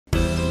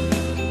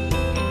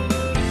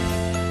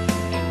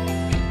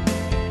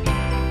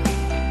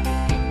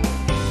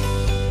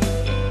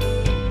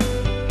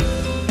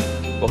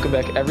Welcome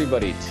back,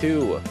 everybody,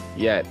 to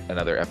yet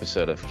another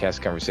episode of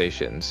Cast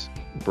Conversations,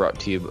 brought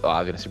to you. I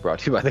was going to say brought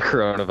to you by the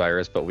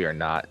coronavirus, but we are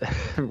not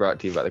brought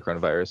to you by the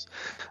coronavirus.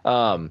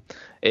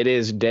 It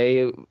is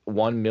day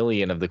 1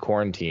 million of the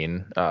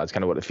quarantine. It's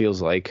kind of what it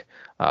feels like.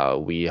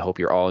 We hope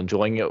you're all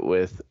enjoying it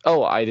with.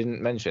 Oh, I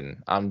didn't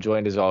mention. I'm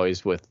joined as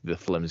always with the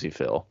flimsy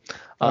Phil.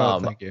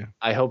 Thank you.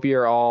 I hope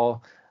you're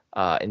all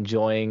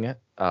enjoying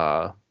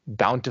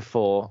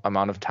bountiful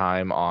amount of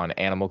time on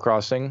Animal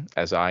Crossing,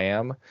 as I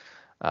am.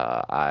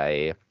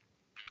 I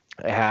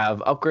have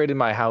upgraded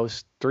my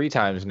house 3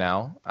 times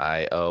now.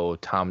 I owe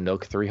Tom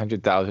Nook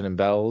 300,000 in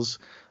bells,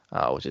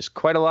 which is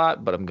quite a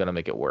lot, but I'm gonna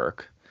make it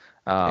work.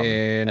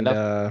 Moving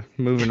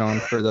on,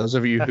 for those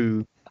of you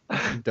who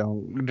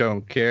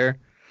don't care,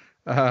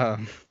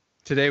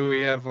 today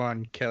we have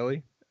on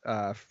Kelly.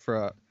 I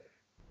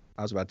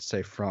was about to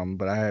say from,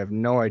 but I have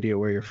no idea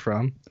where you're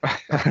from.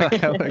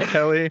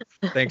 Kelly,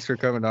 thanks for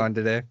coming on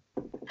today.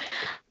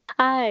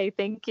 Hi,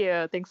 thank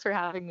you. Thanks for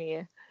having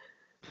me.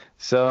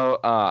 So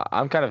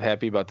I'm kind of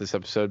happy about this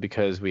episode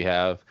because we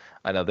have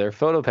another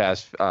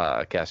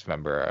PhotoPass cast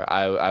member.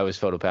 I was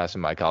PhotoPass in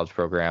my college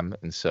program,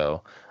 and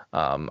so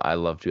I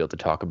love to be able to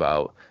talk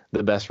about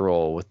the best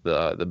role with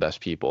the best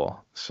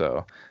people.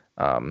 So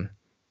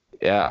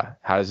yeah,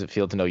 how does it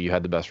feel to know you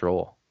had the best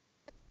role?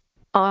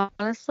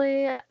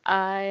 Honestly,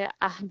 I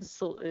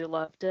absolutely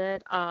loved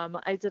it.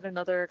 I did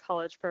another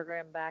college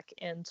program back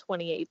in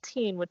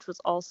 2018, which was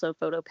also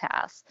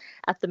PhotoPass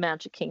at the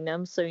Magic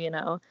Kingdom.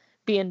 So,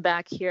 being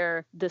back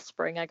here this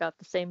spring, I got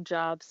the same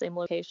job, same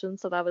location.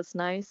 So that was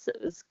nice. It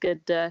was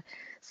good to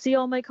see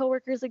all my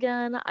coworkers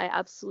again. I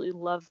absolutely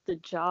loved the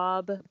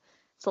job.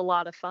 It's a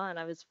lot of fun.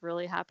 I was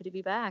really happy to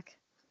be back.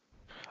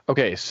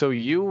 Okay, so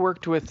you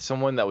worked with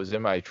someone that was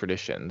in my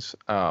traditions.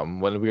 When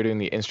we were doing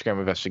the Instagram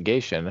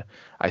investigation,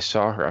 I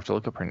saw her. I have to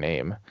look up her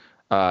name.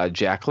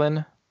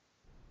 Jacqueline.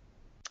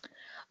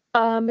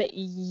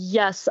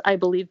 Yes, I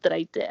believe that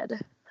I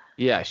did.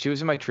 Yeah, she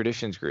was in my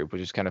traditions group,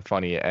 which is kind of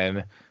funny.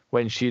 And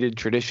when she did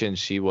traditions,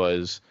 she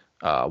was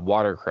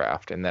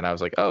watercraft, and then I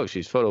was like, oh,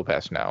 she's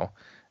PhotoPass now.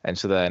 And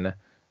so then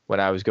when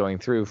I was going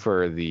through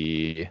for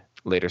the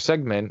later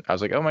segment, I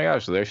was like, oh my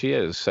gosh, so there she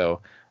is.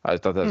 So I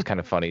thought that was kind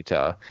of funny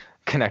to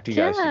connect you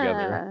guys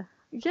together.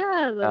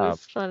 Yeah, that Um,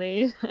 was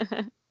funny.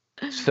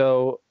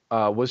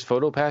 was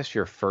PhotoPass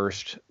your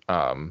first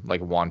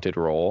like wanted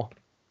role?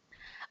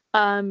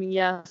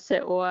 Yes,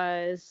 it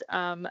was.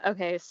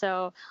 Okay,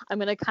 so I'm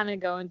gonna kind of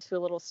go into a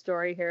little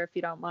story here if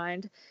you don't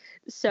mind. No,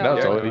 Yeah, So go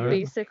totally ahead. good.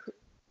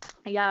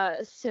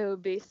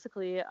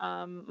 basically,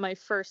 my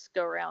first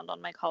go round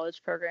on my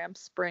college program,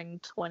 spring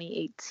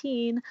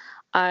 2018,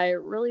 I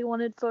really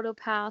wanted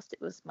PhotoPass. It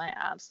was my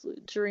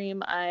absolute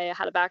dream. I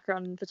had a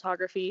background in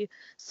photography,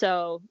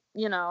 so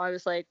I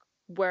was like,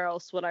 where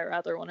else would I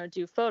rather want to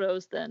do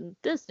photos than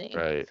Disney?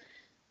 Right.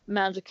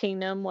 Magic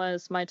Kingdom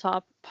was my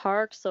top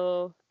park,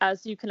 so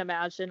as you can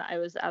imagine, I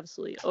was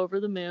absolutely over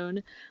the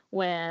moon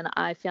when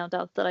I found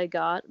out that I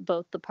got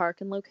both the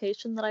park and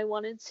location that I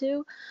wanted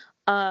to.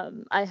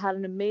 I had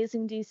an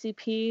amazing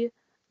DCP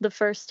the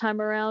first time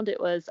around.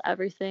 It was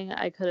everything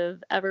I could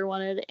have ever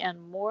wanted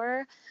and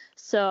more.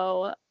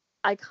 So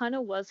I kind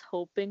of was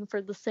hoping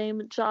for the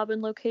same job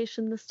and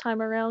location this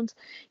time around.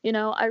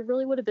 I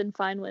really would have been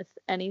fine with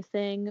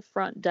anything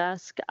front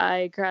desk.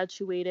 I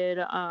graduated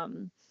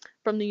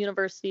from the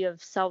University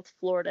of South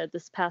Florida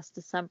this past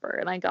December,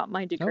 and I got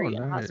my Oh, degree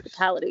in nice.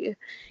 hospitality.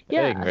 Hey,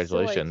 Yeah, so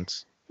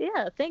congratulations.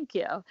 yeah, thank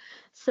you.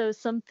 So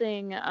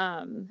something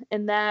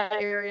in that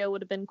area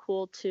would have been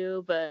cool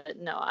too, but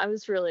no, I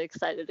was really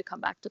excited to come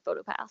back to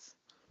PhotoPass.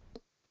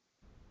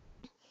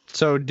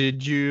 So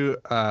did you?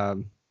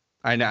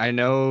 I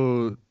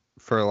know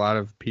for a lot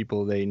of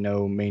people, they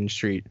know Main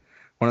Street,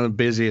 one of the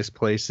busiest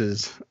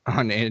places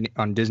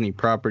on Disney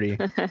property.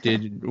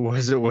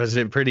 Was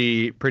it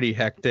pretty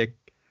hectic?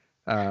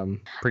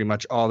 Pretty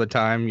much all the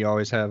time. You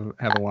always have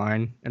a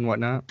line and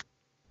whatnot.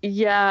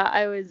 Yeah,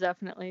 I would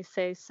definitely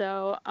say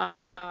so.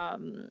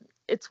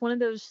 It's one of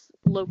those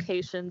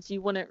locations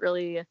you wouldn't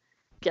really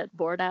get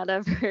bored at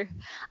ever.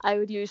 I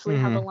would usually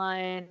have a Hmm.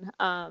 line.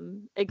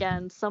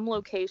 Again, some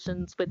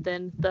locations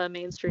within the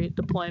Main Street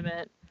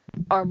deployment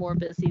are more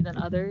busy than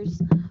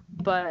others,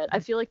 but I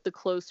feel like the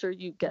closer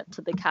you get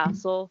to the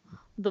castle,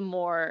 the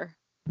more,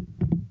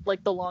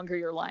 like, the longer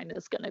your line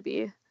is going to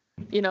be.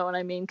 You know what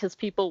I mean? Because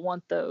people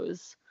want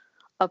those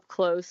up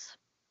close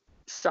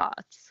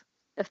shots,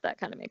 if that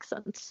kind of makes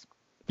sense.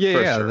 Yeah,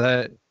 For yeah, sure.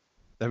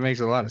 that makes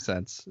a lot of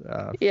sense.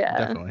 Yeah.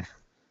 Definitely.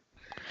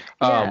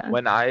 Yeah.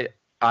 When I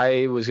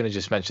was gonna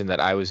just mention that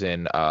I was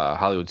in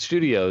Hollywood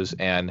Studios,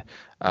 and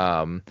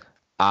um,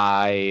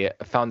 I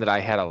found that I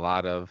had a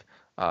lot of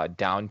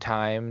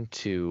downtime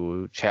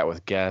to chat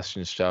with guests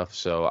and stuff.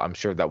 So I'm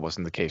sure that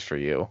wasn't the case for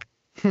you.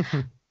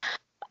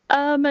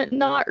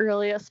 Not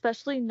really,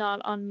 especially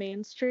not on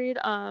Main Street.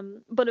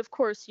 But of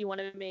course you want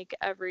to make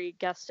every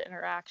guest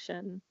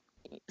interaction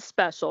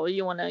special.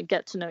 You want to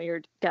get to know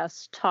your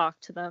guests, talk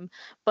to them.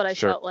 But I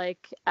Sure. felt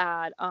like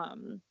at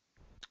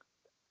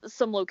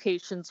some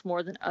locations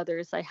more than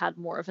others, I had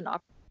more of an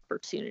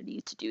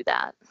opportunity to do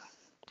that.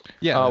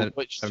 Yeah, that,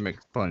 Which that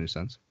makes plenty of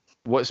sense.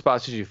 what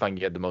spots did you find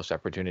you had the most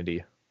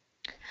opportunity?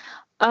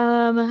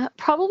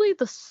 Probably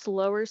the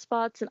slower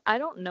spots, and I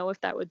don't know if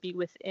that would be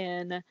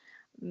within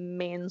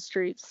Main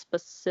Street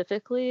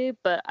specifically,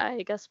 but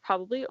I guess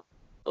probably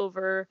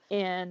over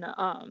in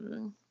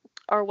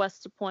our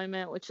West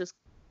deployment, which is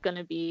going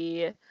to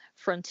be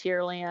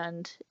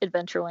Frontierland,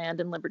 Adventureland,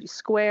 and Liberty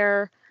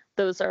Square.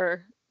 Those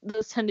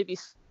tend to be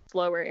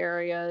slower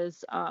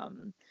areas.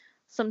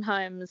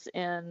 Sometimes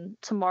in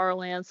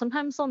Tomorrowland,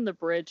 sometimes on the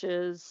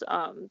bridges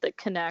that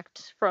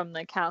connect from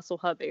the Castle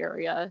Hub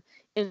area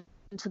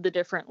into the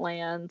different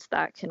lands,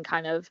 that can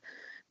kind of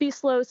be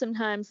slow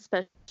sometimes,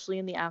 especially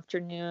in the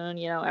afternoon.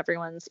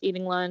 Everyone's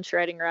eating lunch,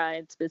 riding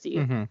rides, busy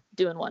Mm-hmm.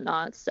 doing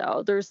whatnot.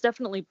 So there's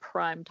definitely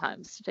prime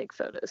times to take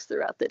photos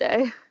throughout the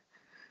day.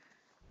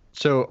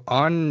 So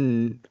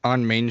on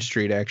Main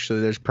Street,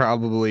 actually, that's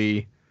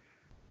probably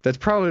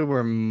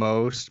where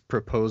most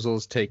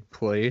proposals take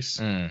place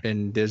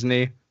in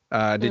Disney.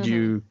 Did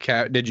you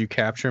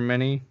capture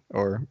many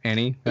or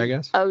any, I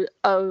guess? Oh,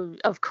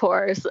 of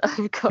course,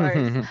 of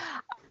course.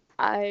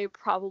 I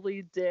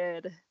probably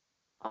did,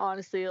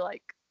 honestly,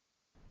 like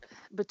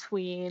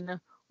between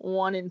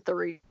 1 and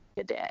 3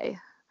 a day.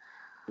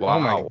 Wow. Oh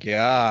my Wow.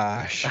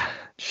 gosh.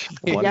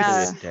 1 3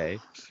 a day.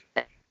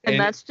 And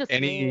that's just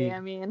any me. I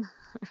mean,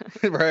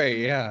 right,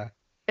 yeah.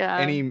 yeah.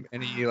 Any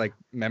like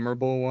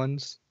memorable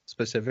ones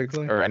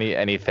specifically? Or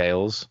any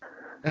fails?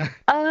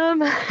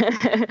 I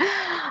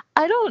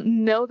don't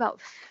know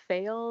about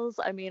fails.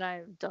 I mean,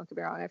 I don't get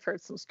me wrong, I've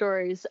heard some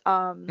stories.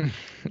 Oh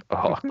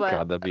But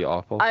God, that'd be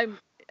awful.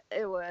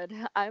 It would.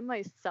 I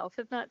myself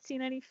have not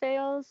seen any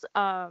fails.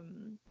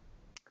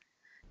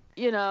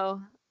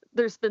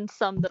 There's been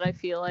some that I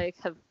feel like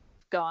have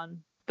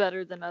gone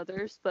better than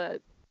others,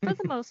 but for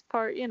the most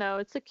part,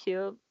 it's a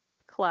cute,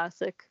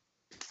 classic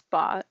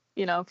spot,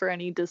 for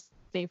any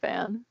Disney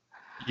fan.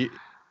 You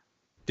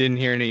didn't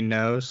hear any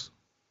no's?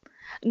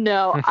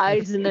 No,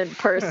 I didn't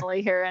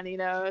personally hear any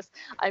no's.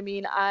 I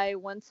mean,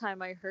 one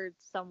time I heard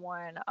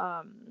someone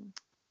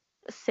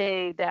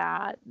say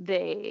that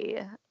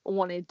they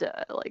wanted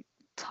to like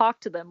talk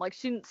to them. Like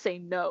she didn't say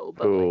no,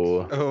 but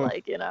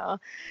like she was like,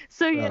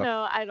 So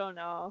I don't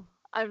know.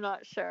 I'm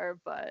not sure,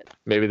 but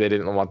maybe they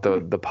didn't want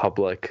the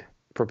public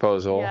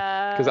proposal.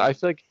 Yeah. Because I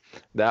feel like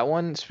that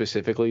one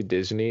specifically,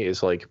 Disney,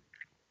 is like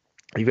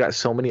you've got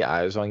so many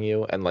eyes on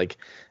you, and like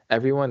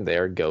everyone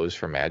there goes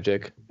for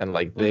magic, and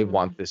like they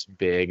want this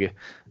big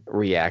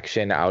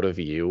reaction out of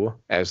you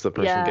as the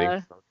person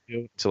getting to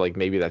you. So like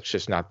maybe that's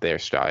just not their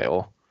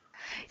style.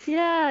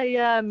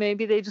 Yeah.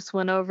 Maybe they just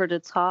went over to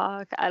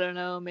talk. I don't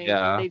know. Maybe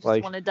they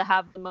just wanted to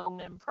have the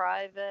moment in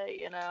private.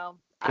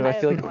 Because I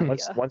feel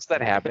like once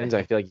that happens,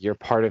 I feel like you're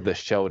part of the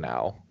show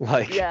now.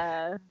 Like,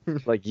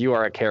 like you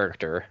are a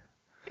character.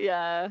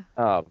 Yeah.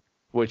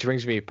 Which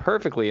brings me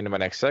perfectly into my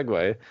next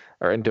segue,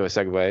 or into a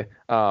segue.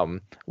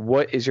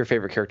 What is your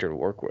favorite character to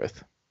work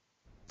with?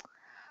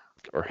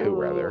 Or who,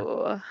 rather?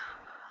 A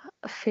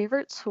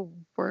favorite to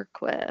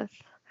work with.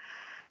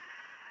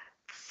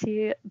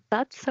 See,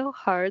 that's so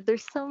hard.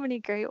 There's so many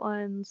great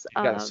ones.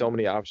 You've got so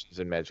many options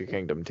in Magic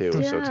Kingdom, too, so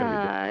it's going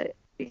to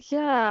be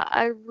Yeah,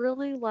 I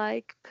really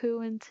like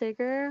Pooh and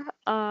Tigger.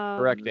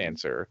 Correct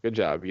answer. Good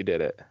job. You did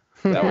it.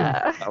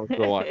 That was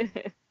the one.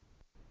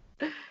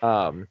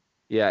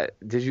 Yeah.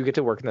 Did you get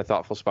to work in the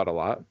thoughtful spot a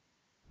lot?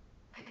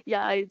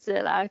 Yeah, I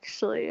did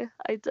actually.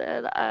 I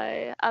did.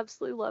 I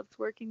absolutely loved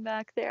working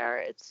back there.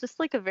 It's just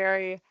like a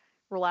very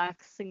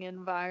relaxing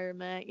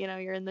environment.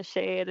 You're in the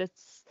shade.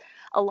 It's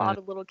a lot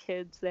of little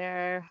kids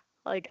there.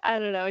 Like, I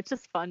don't know. It's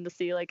just fun to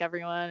see like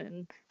everyone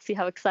and see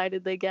how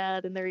excited they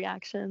get and their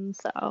reactions.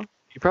 So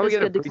you probably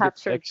get a pretty good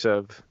mix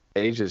of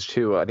ages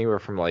too, anywhere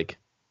from like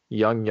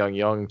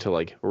young to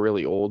like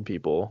really old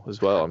people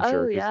as well. I'm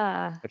sure.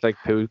 Yeah. It's like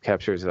Pooh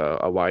captures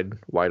a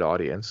wide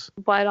audience.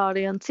 Wide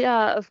audience,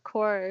 yeah, of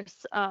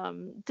course.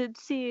 Did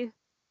see a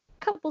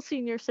couple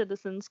senior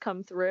citizens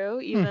come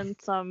through, even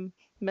some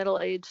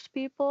middle-aged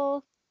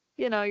people.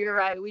 You're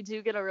right. We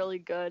do get a really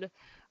good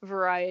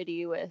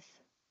variety with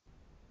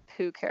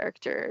Pooh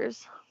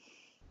characters.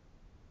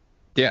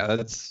 Yeah,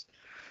 that's.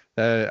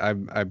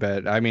 I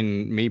bet. I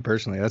mean, me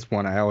personally, that's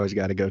one I always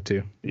got to go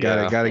to.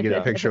 Got to get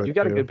a picture with Pooh. You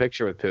got a good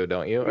picture with Pooh,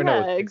 don't you? Or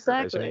yeah,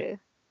 exactly.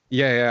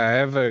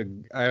 Yeah.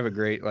 I have a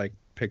great like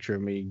picture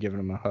of me giving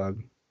him a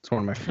hug. It's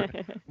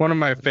one of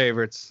my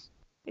favorites.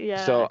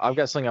 Yeah. So I've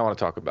got something I want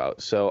to talk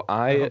about. So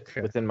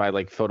within my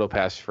like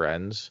PhotoPass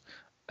friends,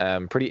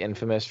 am pretty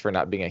infamous for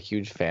not being a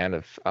huge fan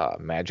of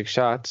magic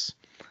shots.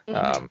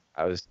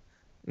 I was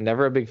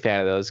never a big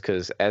fan of those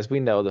because, as we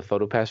know, the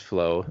PhotoPass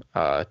flow,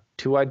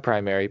 2-wide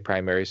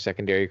primary,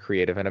 secondary,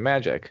 creative, and a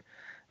magic.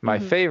 My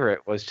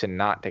favorite was to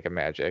not take a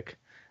magic,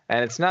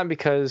 and it's not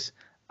because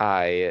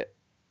I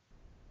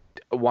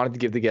wanted to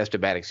give the guest a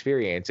bad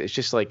experience. It's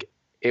just like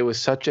it was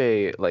such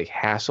a like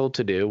hassle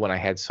to do when I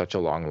had such a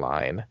long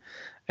line,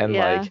 and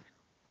like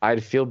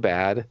I'd feel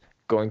bad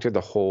going through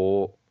the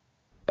whole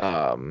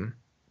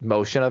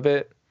motion of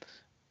it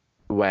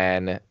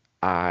when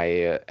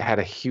I had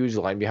a huge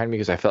line behind me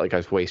because I felt like I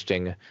was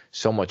wasting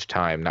so much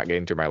time not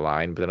getting through my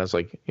line. But then I was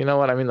like, you know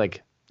what? I mean,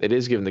 like, it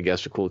is giving the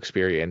guests a cool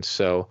experience.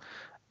 So,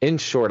 in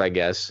short, I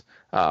guess,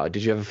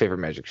 did you have a favorite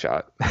magic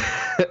shot?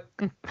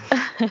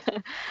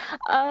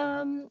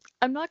 I'm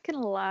not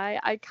gonna lie,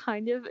 I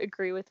kind of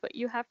agree with what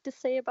you have to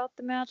say about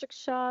the magic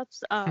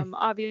shots.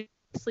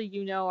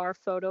 Obviously, our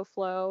photo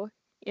flow,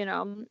 you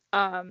know.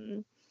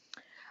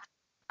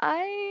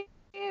 I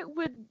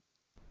would,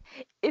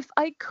 if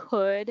I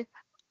could,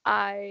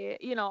 I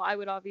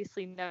would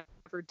obviously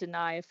never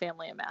deny a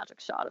family a magic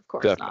shot, of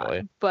course not.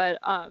 Definitely. But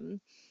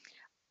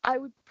I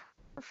would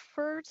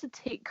prefer to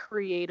take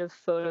creative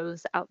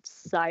photos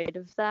outside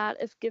of that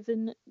if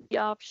given the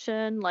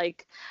option.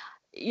 Like,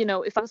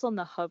 if I was on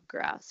the hub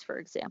grass, for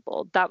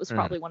example, that was Mm,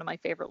 probably one of my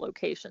favorite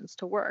locations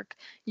to work.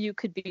 You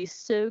could be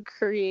so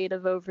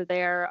creative over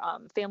there.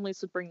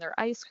 Families would bring their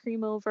ice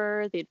cream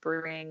over, they'd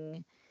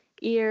bring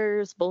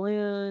ears,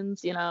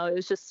 balloons, it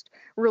was just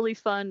really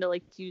fun to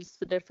like use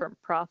the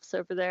different props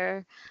over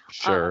there.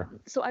 sure.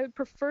 So I would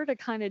prefer to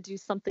kind of do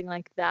something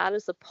like that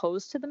as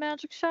opposed to the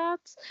magic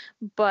shots.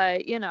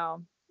 But,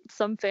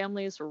 some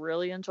families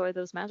really enjoy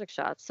those magic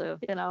shots. So,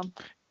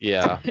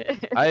 Yeah,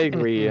 I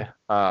agree.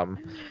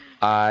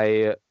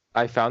 I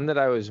I found that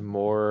I was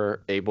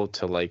more able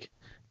to like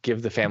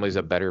give the families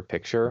a better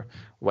picture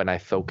when I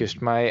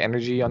focused my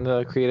energy on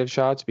the creative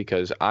shots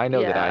because I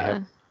know that I have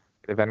Yeah.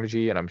 creative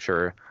energy and I'm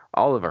sure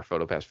all of our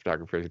PhotoPass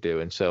photographers do.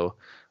 And so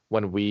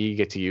when we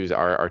get to use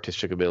our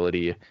artistic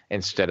ability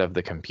instead of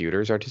the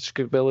computer's artistic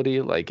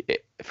ability,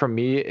 like for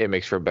me, it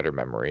makes for a better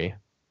memory.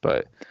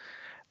 But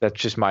that's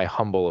just my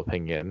humble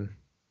opinion.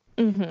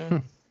 Hmm.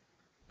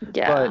 But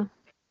Yeah.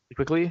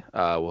 quickly,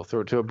 we'll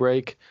throw it to a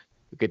break.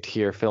 We get to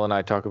hear Phil and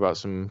I talk about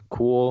some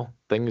cool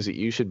things that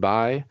you should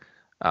buy.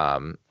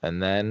 And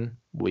then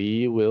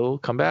we will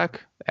come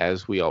back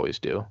as we always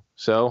do.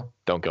 So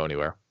don't go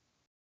anywhere.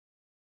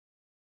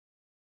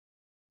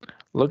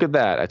 Look at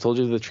that. I told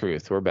you the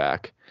truth. We're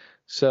back.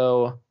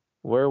 So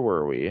where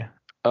were we?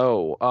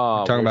 Oh,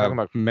 We're talking we were talking about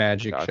about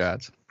magic shots,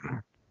 shots.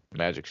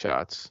 magic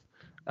shots.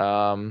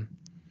 Um,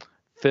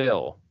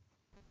 Phil,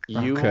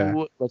 Okay.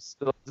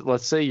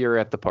 let's say you're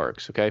at the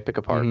parks. Okay, pick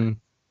a park. hmm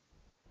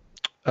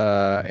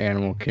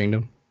Animal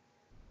Kingdom.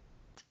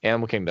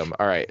 Animal Kingdom.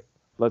 All right.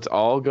 Let's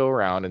all go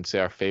around and say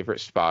our favorite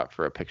spot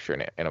for a picture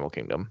in Animal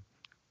Kingdom.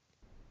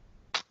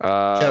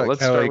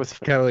 Let's start with.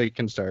 Kelly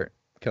can start.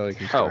 Kelly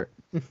can Oh, start.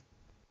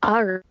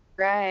 All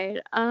right.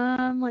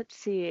 Let's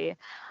see.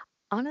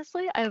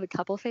 Honestly, I have a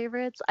couple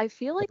favorites. I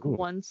feel like Ooh.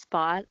 one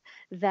spot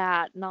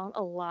that not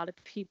a lot of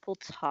people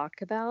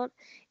talk about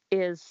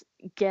is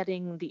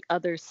getting the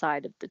other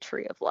side of the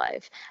Tree of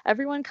Life.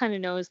 Everyone kind of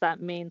knows that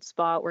main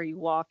spot where you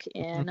walk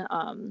Mhm.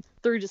 in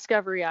through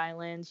Discovery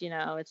Island.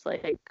 It's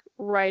like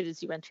right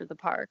as you enter the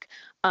park.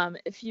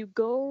 If you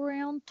go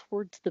around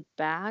towards the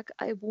back,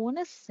 I want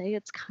to say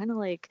it's kind of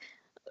like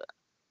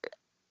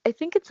I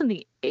think it's in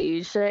the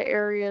Asia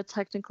area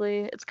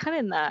technically. It's kind of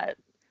in that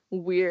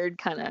weird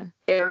kind of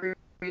area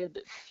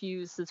that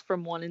fuses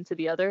from one into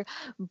the other.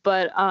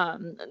 But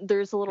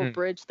there's a little hmm,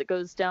 bridge that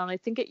goes down. I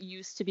think it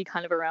used to be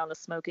kind of around a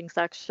smoking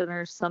section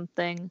or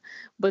something.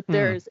 But Hmm.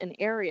 there's an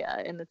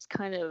area and it's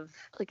kind of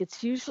like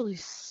it's usually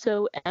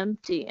so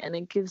empty and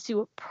it gives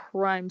you a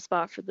prime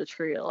spot for the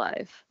tree of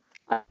life.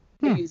 I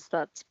Hmm. use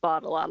that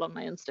spot a lot on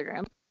my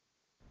Instagram.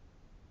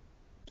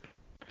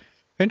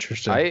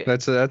 Interesting. I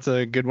That's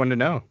a good one to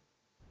know.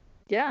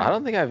 I Yeah.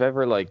 don't think I've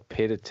ever like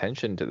paid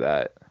attention to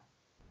that.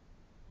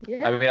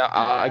 I mean,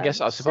 I Yeah.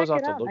 guess I suppose Check I'll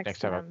it have to out look next next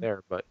time I'm time.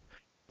 there. But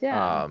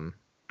Yeah. um,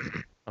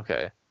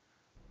 okay.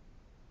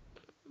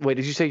 Wait,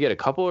 did you say you get a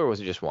couple or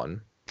was it just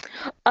one?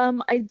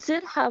 I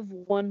did have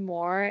one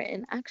more,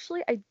 and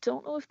actually, I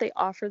don't know if they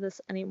offer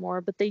this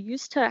anymore, but they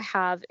used to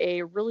have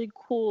a really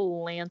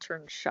cool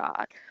lantern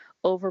shot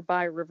over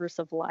by Rivers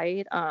of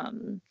Light.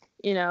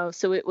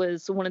 So it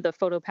was one of the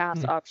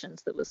PhotoPass Hmm.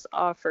 options that was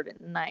offered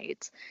at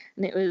night,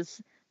 and it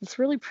was this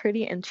really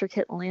pretty,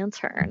 intricate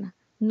lantern.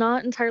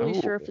 Not entirely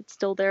Oh, sure if it's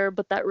still there,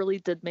 but that really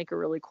did make a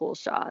really cool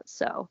shot.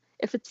 So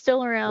if it's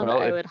still around,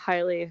 well, I if would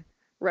highly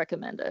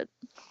recommend it.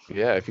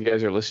 yeah, if you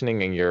guys are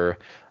listening and you're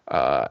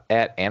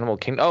at Animal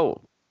Kingdom,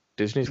 oh,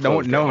 Disney's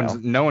closed right now.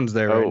 No one's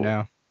there right Oh,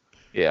 now.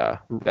 yeah,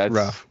 that's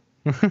Rough.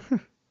 rough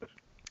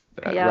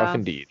Yeah,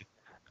 indeed.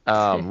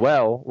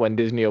 Well, when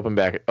Disney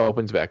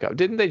opens back up,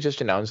 didn't they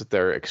just announce that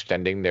they're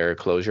extending their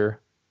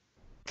closure?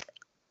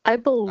 I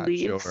Not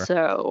believe sure.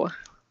 so.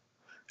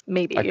 I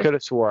Maybe. could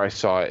have swore I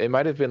saw it. It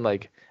might have been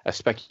like a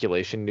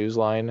speculation news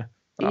line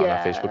on a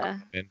Facebook Yeah.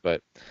 comment,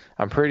 but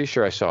I'm pretty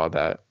sure I saw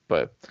that.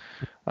 But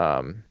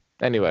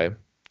anyway,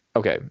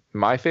 okay.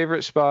 My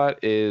favorite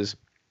spot is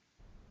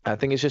I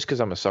think it's just because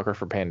I'm a sucker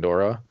for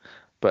Pandora,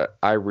 but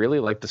I really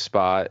like the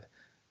spot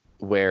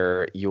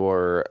where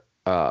you're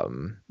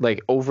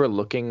like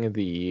overlooking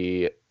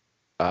the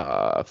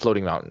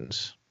floating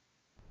mountains.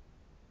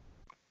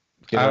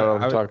 You I, know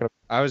what I'm I talking about?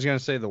 I was gonna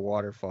say the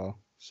waterfall,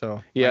 so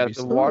might Yeah, be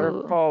the similar.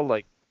 Ooh. waterfall,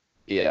 like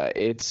yeah,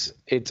 it's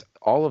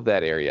all of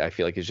that area I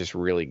feel like is just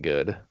really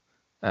good.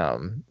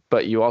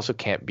 But you also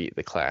can't beat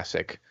the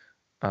classic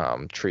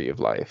Tree of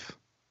Life.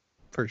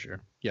 For sure.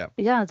 Yeah.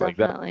 Yeah, Like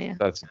definitely.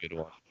 that's a good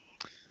one.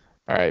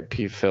 All right,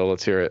 Phil,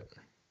 let's hear it.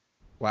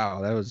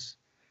 Wow,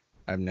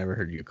 I've never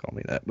heard you call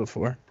me that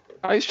before.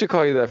 I used to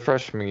call you that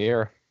freshman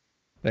year.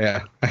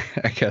 Yeah,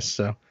 I guess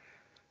so.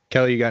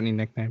 Kelly, you got any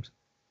nicknames?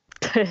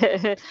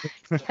 Kelzone.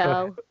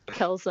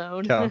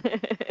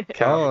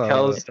 Kel.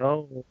 Oh,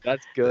 Oh,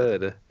 that's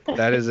good.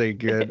 that's a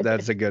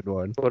good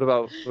one. What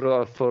about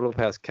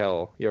PhotoPass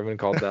Kel? You ever been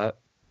called that?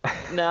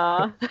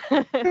 Nah.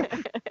 All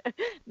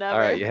Never.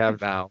 right, you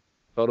have now.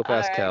 PhotoPass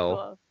Alright, Kel.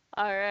 cool.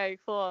 Alright,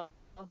 cool.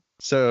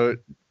 So,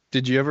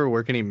 did you ever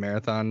work any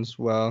marathons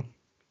while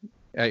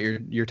at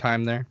your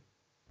time there?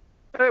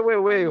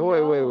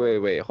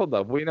 Wait. Hold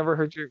up. We never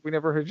heard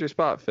your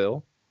spot,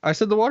 Phil. I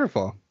said the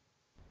waterfall.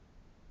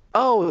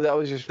 Oh, that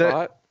was your That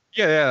spot?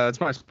 yeah, that's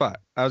my spot.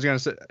 I was gonna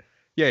say,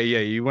 yeah.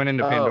 You went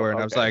into Oh, Pandora,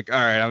 and I was okay. like, all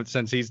right,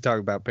 since he's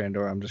talking about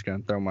Pandora, I'm just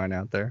gonna throw mine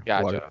out there.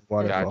 Gotcha.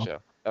 Waterfall.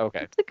 Gotcha. Okay.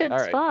 It's a good All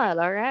right. spot,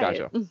 alright.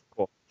 Gotcha.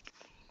 Cool.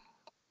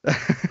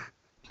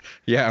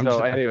 Yeah, So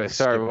anyway,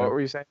 sorry, what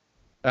were you saying?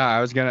 I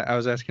was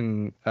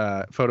asking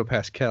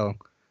PhotoPass Kel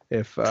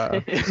if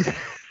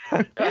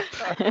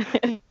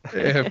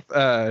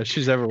if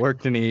she's ever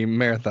worked any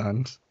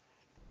marathons.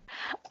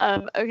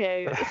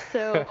 Okay,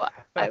 so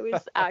I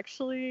was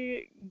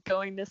actually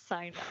going to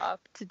sign up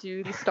to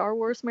do the Star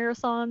Wars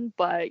marathon,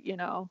 but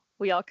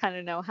we all kind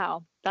of know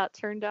how that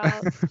turned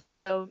out.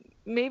 So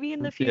maybe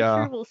in the future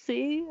Yeah. we'll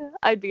see.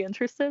 I'd be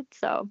interested,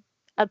 so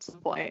at some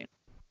point.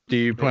 Do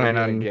you plan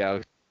on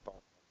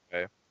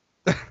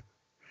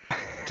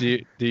do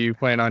you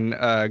plan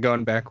on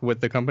going back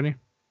with the company?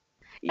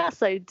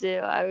 Yes, I do.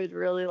 I would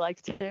really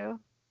like to.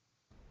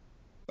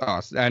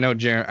 Oh, I know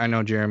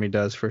Jeremy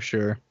does for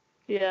sure.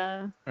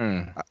 Yeah.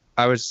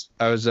 I was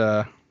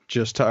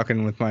just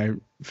talking with my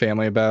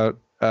family about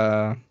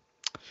how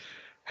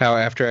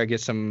after I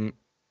get some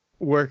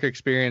work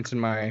experience in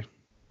my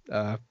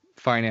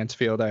finance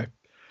field,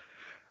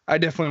 I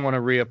definitely want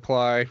to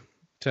reapply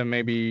to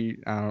maybe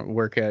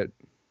work at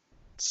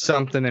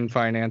something in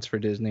finance for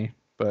Disney.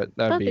 But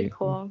That'd be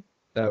cool.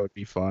 That would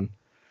be fun.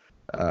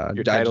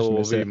 Your title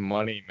will be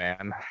Money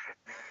Man.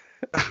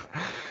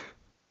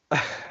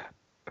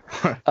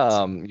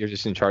 You're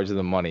just in charge of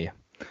the money.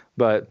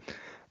 But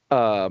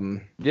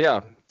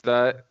yeah,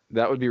 that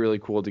would be really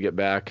cool to get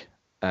back.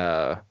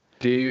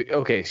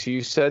 Okay, so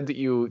you said that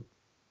you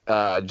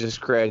just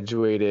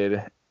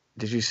graduated.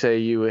 Did you say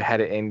you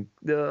had it in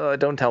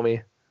don't tell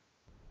me.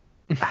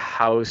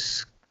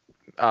 House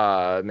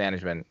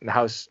management.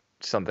 House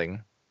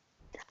something.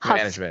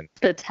 Management.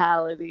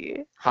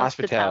 Hospitality.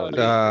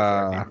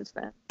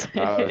 Management.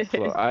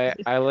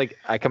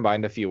 I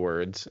combined a few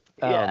words.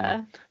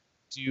 Yeah.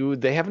 Do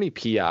they have any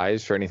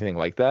PIs for anything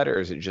like that, or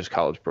is it just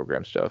college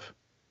program stuff?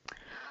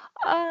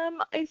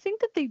 I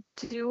think that they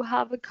do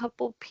have a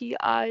couple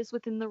PIs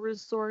within the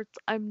resorts.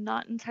 I'm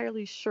not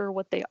entirely sure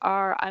what they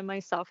are. I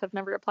myself have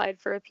never applied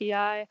for a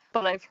PI,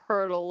 but I've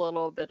heard a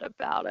little bit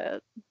about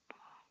it.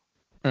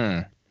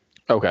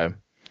 Okay.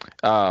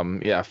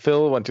 Yeah,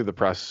 Phil went through the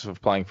process of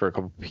applying for a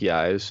couple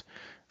PIs.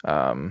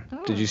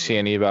 Did you see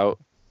any about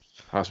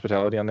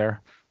hospitality on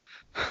there?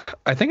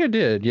 I think I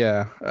did,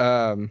 yeah.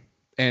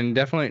 And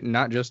definitely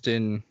not just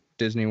in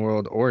Disney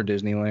World or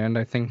Disneyland.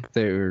 I think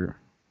there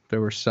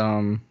were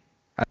some.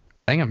 I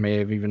think I may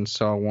have even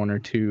saw one or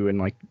two in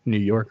like New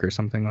York or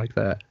something like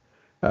that.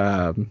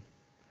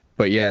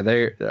 But yeah,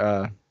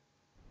 there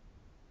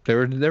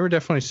were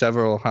definitely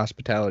several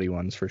hospitality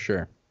ones for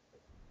sure.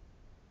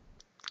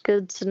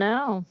 Good to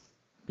know.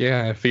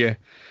 Yeah, if you're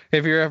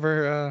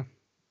ever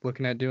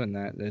looking at doing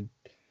that,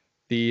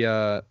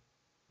 the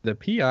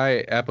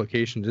PI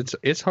applications,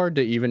 it's hard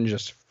to even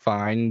just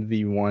find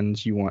the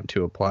ones you want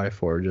to apply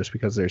for, just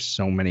because there's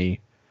so many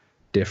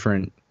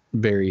different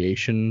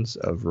variations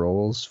of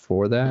roles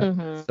for that.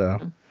 Mm-hmm.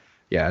 So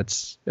yeah,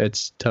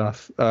 it's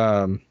tough.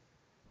 But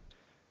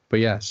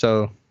yeah,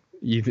 so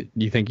you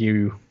think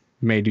you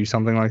may do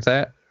something like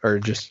that, or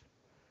just?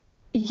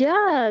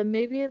 Yeah,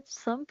 maybe at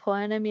some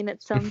point. I mean,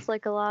 it sounds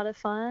like a lot of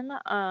fun.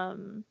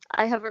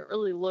 I haven't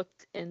really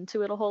looked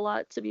into it a whole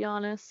lot, to be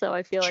honest, so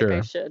I feel like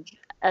I should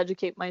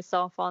educate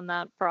myself on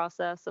that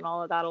process and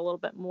all of that a little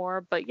bit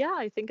more. But yeah,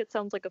 I think it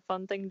sounds like a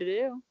fun thing to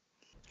do.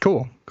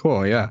 Cool,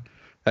 yeah.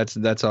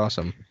 That's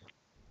awesome.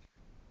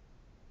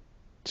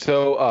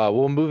 So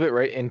we'll move it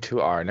right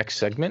into our next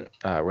segment.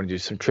 We're gonna do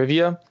some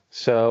trivia.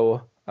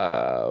 So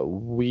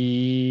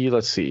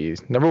let's see.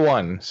 Number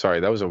one,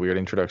 sorry, that was a weird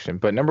introduction,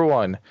 but number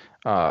one,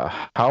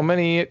 how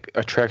many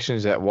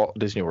attractions at Walt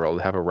Disney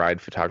World have a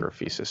ride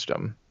photography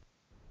system?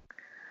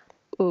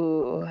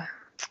 Ooh.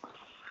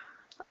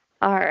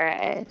 All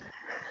right.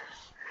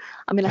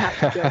 I'm gonna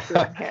have to go through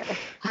them here.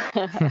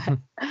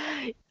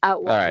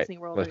 At Walt Disney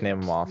World, let's name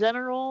them off.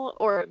 General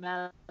or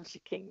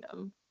Magic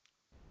Kingdom?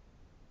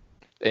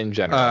 In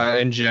general.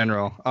 In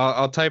general.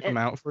 I'll type them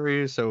out for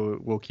you, so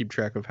we'll keep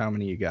track of how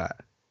many you got.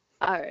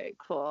 All right,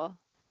 cool.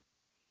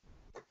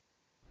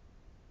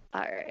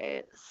 All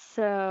right,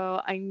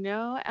 so I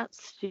know at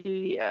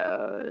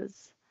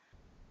Studios,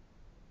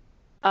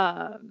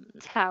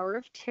 Tower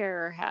of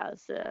Terror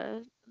has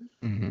it.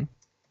 Mm-hmm.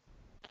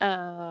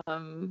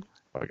 Um,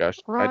 Oh my gosh,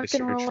 I had to Rock and search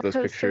for Roller those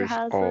Coaster pictures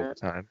has all the it.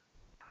 time.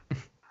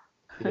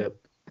 Yep.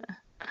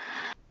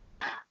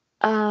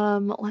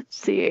 Let's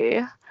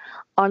see.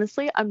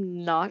 Honestly,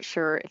 I'm not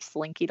sure if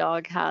Slinky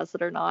Dog has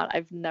it or not.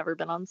 I've never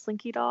been on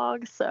Slinky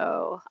Dog,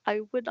 so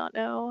I would not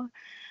know.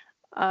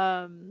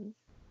 Um,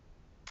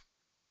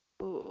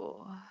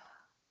 ooh,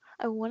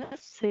 I want to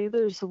say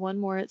there's one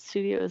more at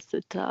Studios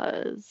that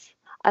does.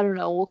 I don't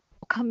know. We'll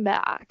come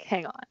back.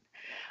 Hang on.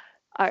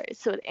 All right.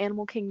 So at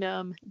Animal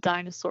Kingdom,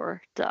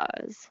 Dinosaur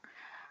does.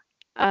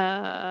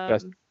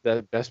 Best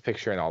Um, best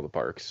picture in all the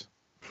parks.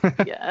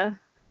 yeah.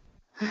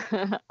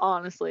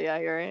 Honestly, yeah,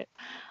 you're right.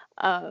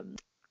 Um,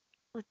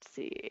 let's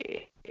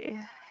see.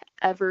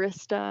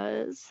 Everest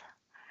does.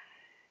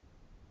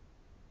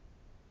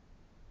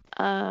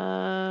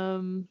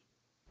 Um,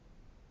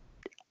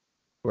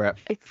 We're at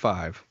I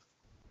 5.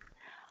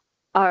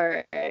 All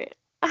right.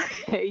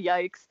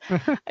 Yikes.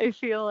 I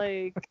feel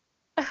like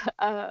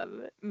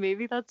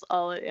maybe that's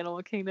all at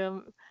Animal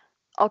Kingdom.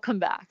 I'll come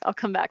back. I'll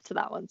come back to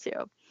that one too.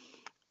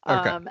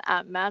 Okay.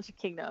 At Magic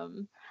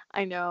Kingdom,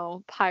 I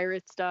know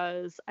Pirates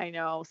does. I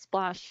know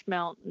Splash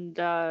Mountain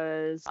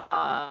does.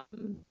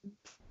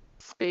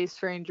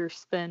 Space Ranger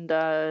Spin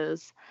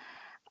does.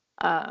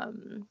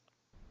 Um,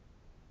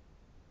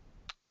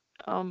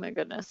 oh my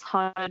goodness,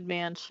 Haunted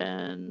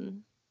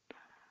Mansion.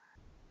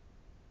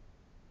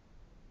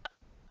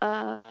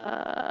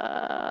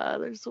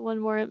 There's one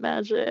more at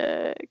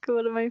Magic.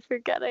 What am I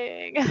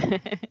forgetting?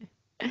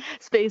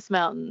 Space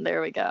Mountain.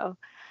 There we go.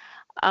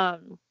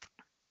 Um,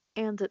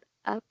 and at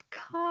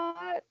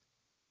Epcot,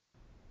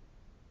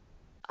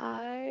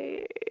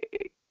 I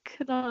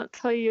cannot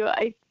tell you.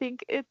 I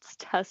think it's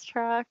Test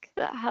Track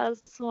that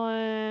has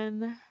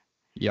one,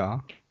 Yeah.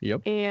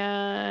 Yep.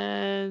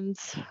 and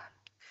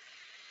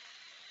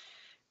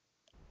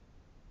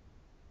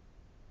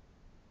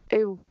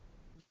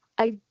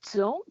I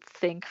don't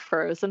think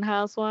Frozen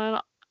has one.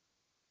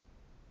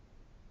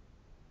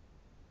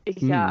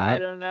 Yeah, I Not.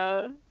 don't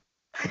know.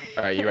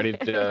 All right, you ready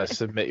to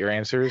submit your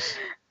answers?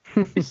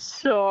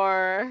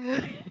 Sure.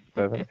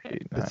 7, 8, 9,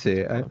 Let's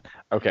see. 10.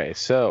 Okay,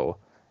 so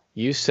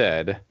you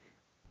said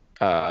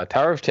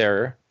Tower of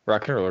Terror,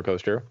 Rock and Roller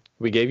Coaster.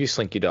 We gave you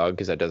Slinky Dog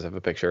because that does have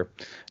a picture.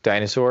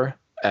 Dinosaur,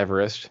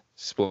 Everest,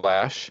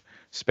 Splash,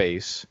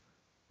 Space,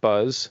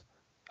 Buzz,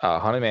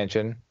 Haunted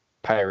Mansion,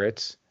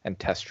 Pirates, and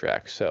Test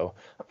Track. So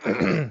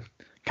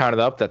counted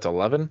up, that's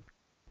 11.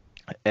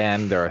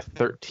 And there are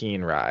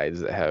 13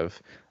 rides that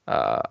have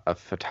a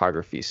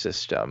photography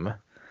system.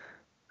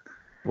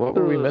 What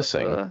were we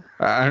missing? Ooh.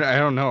 I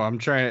don't know. I'm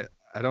trying.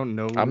 I don't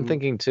know. I'm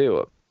thinking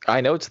too.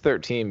 I know it's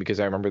 13 because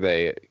I remember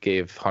they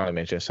gave Haunted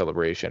Mansion a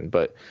celebration,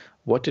 but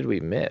what did we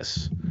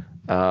miss?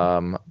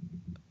 Um,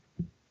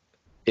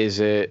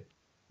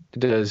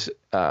 does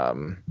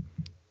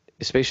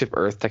Spaceship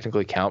Earth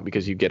technically count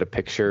because you get a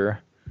picture?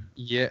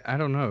 Yeah, I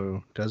don't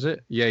know. Does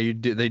it? Yeah, you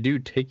do. They do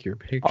take your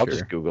I'll just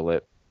picture. Google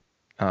it.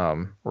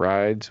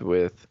 Rides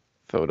with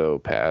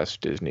PhotoPass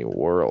Disney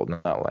World,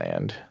 not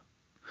Land.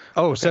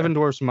 Oh, Okay. Seven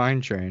Dwarfs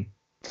Mine Train.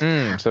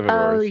 Seven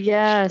Oh Dwarfs.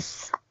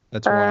 yes.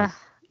 That's one.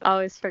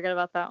 Always forget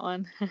about that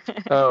one.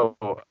 Oh,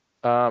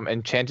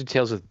 Enchanted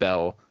Tales with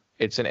Belle.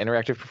 It's an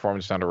interactive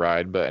performance, not a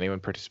ride, but anyone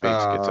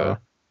participates gets Uh,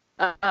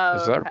 a.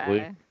 Is that really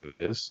Okay. what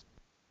it is?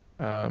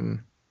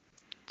 Um.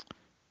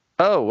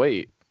 Oh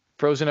wait,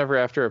 Frozen Ever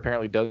After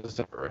apparently does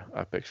have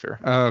a picture.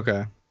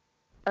 okay.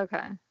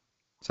 Okay.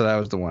 So that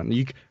was the one.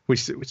 We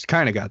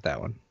kind of got that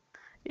one.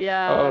 Oh,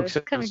 Yeah.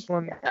 except Kind of. this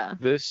one, Yeah.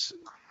 this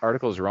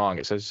article is wrong.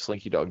 It says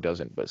Slinky Dog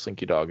doesn't, but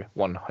Slinky Dog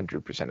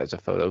 100% has a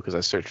photo because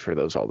I search for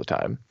those all the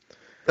time.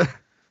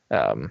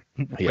 Yeah.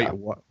 Wait,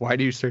 why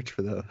do you search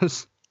for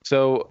those?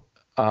 So,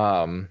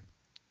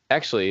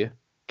 actually,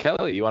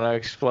 Kelly, you want to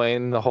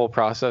explain the whole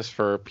process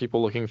for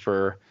people looking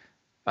for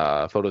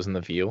photos in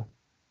the view?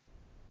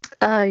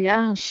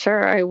 Yeah,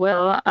 sure, I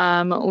will.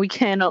 We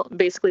can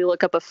basically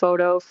look up a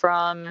photo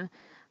from,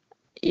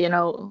 you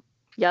know,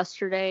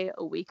 yesterday,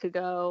 a week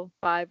ago,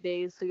 5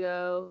 days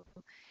ago.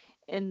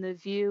 In the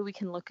view, we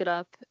can look it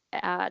up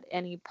at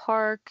any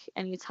park,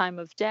 any time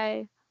of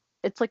day.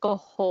 It's like a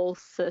whole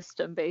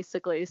system,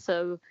 basically.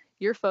 So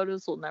your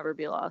photos will never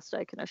be lost,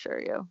 I can assure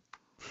you.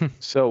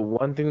 So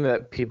one thing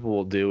that people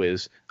will do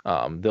is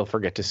they'll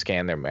forget to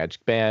scan their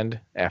Magic Band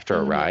after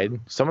a ride.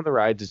 Some of the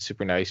rides it's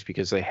super nice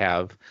because they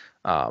have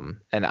an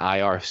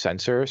IR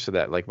sensor so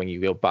that like when you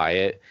go by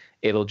it,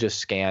 it'll just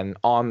scan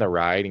on the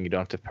ride and you don't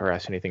have to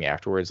press anything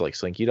afterwards like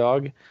Slinky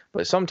Dog.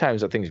 But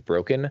sometimes that thing's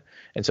broken,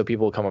 and so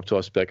people will come up to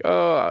us and be like,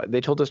 "Oh,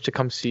 they told us to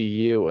come see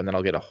you," and then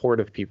I'll get a horde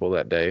of people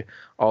that day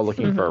all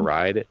looking for a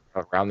ride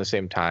around the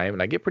same time,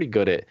 and I get pretty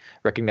good at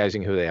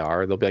recognizing who they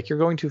are. They'll be like, "You're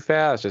going too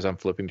fast," as I'm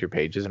flipping through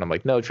pages, and I'm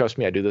like, "No, trust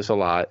me, I do this a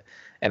lot,"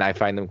 and I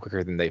find them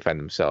quicker than they find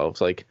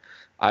themselves. Like,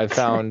 I've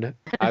found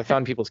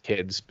people's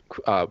kids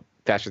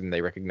faster than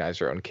they recognize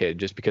their own kid,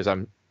 just because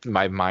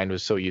my mind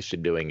was so used to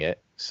doing it.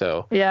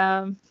 So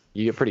Yeah.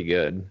 you get pretty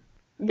good.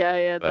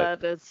 Yeah, But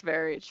that is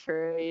very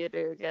true. You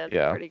do get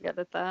yeah. pretty good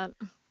at that.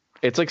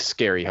 It's like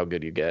scary how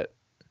good you get.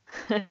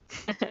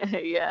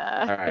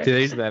 Yeah. All right. Do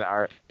they- So then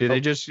Did they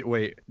just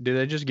wait? Did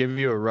they just give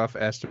you a rough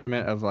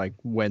estimate of like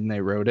when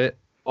they wrote it?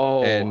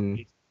 oh,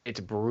 And it's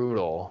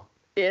brutal.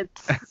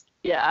 It's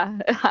yeah,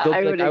 So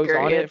I like would I was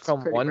agree. on it It's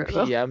from pretty 1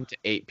 brutal. p.m. to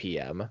 8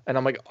 p.m. and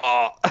I'm like,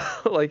 oh,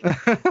 like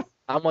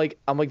I'm like,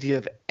 do you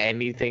have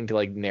anything to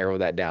like narrow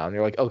that down?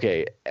 They're like,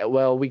 okay,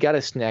 well, we got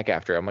a snack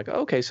after. I'm like,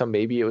 okay, so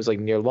maybe it was like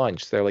near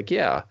lunch. They're like,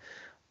 yeah.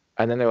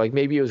 And then they're like,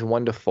 maybe it was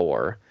 1 to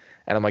 4.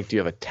 And I'm like, do you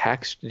have a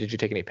text? Did you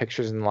take any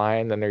pictures in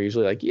line? Then they're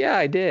usually like, yeah,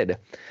 I did.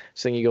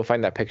 So then you go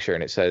find that picture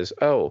and it says,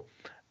 oh,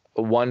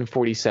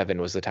 1:47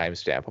 was the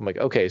timestamp. I'm like,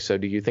 okay, so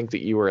do you think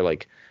that you were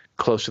like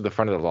close to the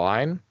front of the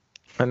line?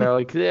 And they're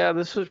like, yeah,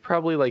 this was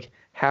probably like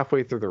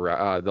halfway through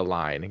the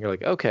line. And you're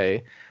like,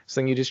 okay. So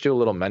then you just do a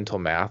little mental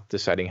math,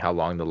 deciding how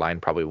long the line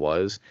probably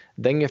was.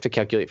 Then you have to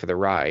calculate for the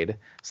ride.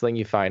 So then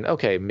you find,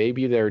 okay,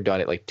 maybe they're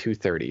done at like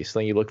 2:30. So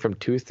then you look from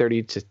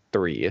 2:30 to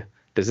 3.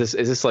 Is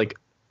this like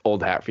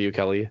old hat for you,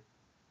 Kelly?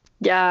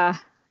 Yeah,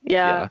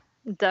 Yeah,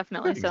 yeah,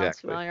 definitely sounds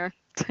exactly. familiar.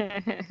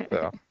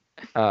 So,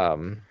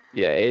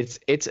 yeah,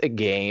 it's a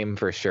game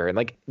for sure. And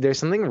like there's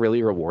something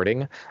really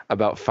rewarding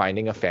about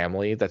finding a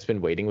family that's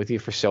been waiting with you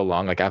for so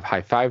long. Like I've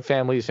high five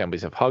families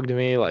have hugged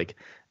me. Like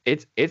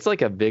it's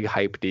like a big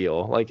hype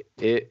deal. Like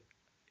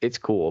it's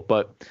cool,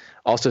 but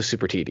also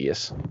super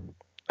tedious.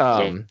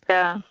 Um,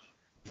 Yeah.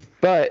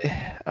 but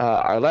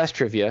our last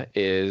trivia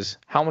is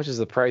how much is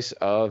the price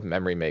of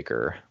Memory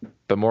Maker,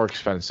 the more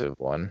expensive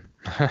one?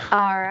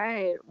 All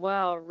right.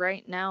 Well,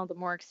 right now the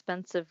more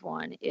expensive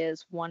one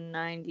is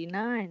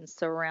 $199.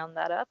 So round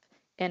that up,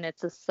 and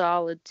it's a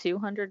solid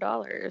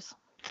 $200.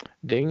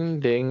 Ding,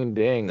 ding,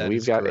 ding. that We've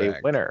is got a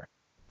correct. winner.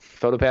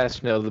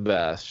 PhotoPass know the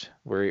best.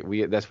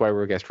 We that's why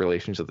we're guest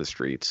relations of the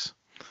streets.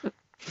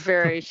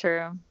 Very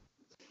true.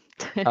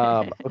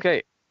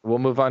 Okay, we'll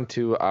move on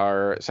to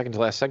our second to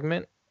last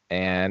segment.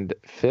 And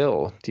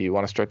Phil, do you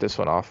want to start this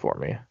one off for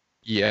me?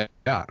 Yeah.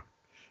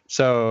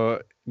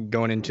 So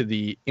going into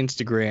the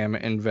Instagram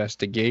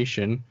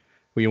investigation,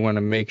 we want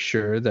to make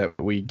sure that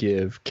we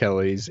give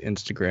Kelly's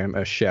Instagram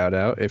a shout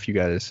out. If you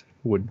guys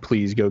would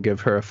please go give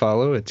her a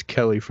follow. It's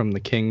Kelly from the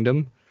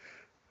Kingdom.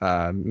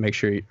 Make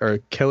sure or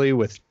Kelly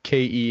with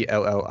Kellie,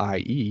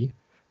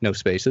 no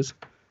spaces,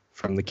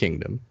 from the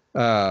Kingdom.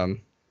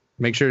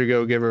 Make sure to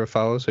go give her a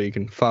follow so you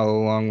can follow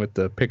along with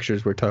the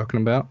pictures we're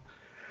talking about.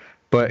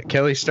 But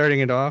Kelly, starting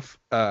it off,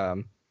 I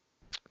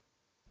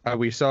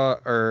saw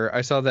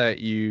that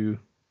you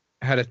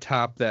had a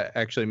top that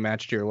actually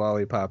matched your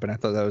lollipop, and I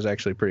thought that was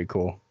actually pretty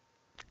cool.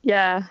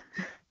 Yeah.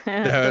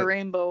 The Uh,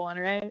 rainbow one,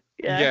 right?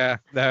 Yeah,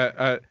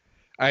 that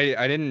I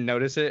didn't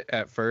notice it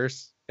at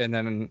first, and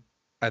then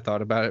I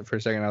thought about it for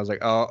a second. I was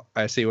like, oh,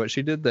 I see what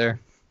she did there.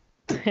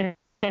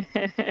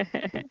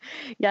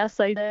 Yes,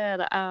 I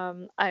did.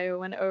 I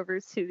went over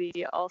to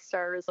the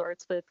All-Star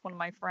Resorts with one of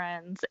my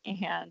friends,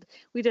 and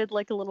we did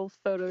like a little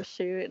photo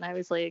shoot. And I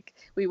was like,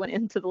 we went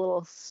into the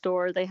little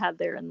store they had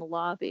there in the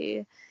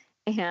lobby,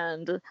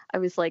 and I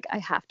was like, I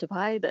have to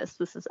buy this.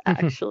 This is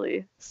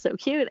actually so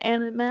cute,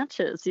 and it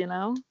matches, you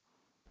know?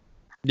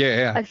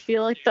 Yeah. I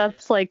feel like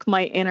that's like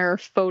my inner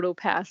photo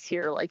pass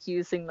here, like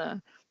using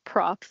the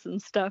props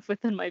and stuff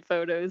within my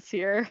photos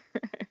here.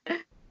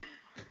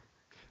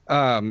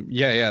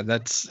 Yeah,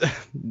 that's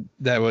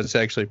that was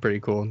actually pretty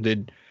cool.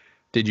 Did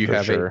you For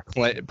have sure.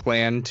 a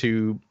plan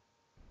to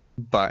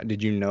buy?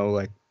 Did you know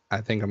like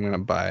I think I'm gonna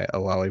buy a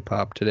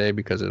lollipop today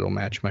because it'll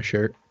match my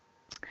shirt?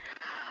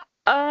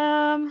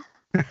 Um,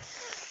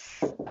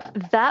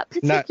 that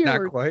Not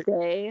particular quite.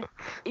 day,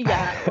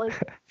 yeah, like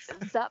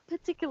that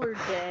particular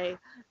day,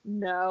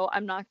 no,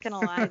 I'm not gonna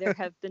lie. There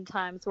have been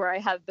times where I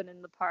have been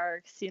in the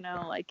parks, you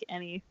know, like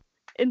any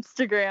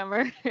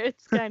Instagrammer.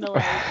 It's kind of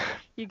like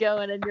you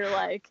go in and you're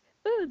like,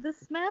 ooh,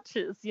 this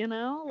matches, you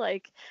know?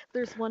 Like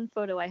there's one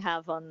photo I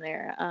have on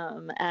there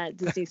at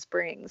Disney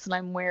Springs, and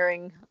I'm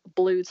wearing a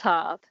blue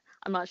top.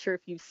 I'm not sure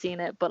if you've seen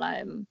it, but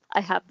I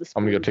have this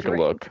I'm gonna go blue take a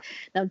drink. look.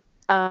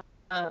 Now,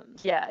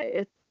 yeah,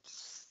 it's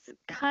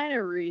kind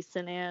of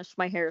recent-ish.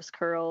 My hair is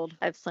curled.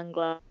 I have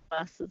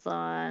sunglasses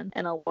on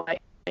and a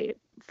white,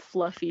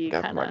 fluffy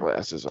Got kind my of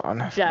glasses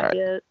on. All right.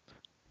 jacket.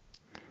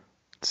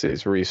 Let's see,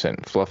 it's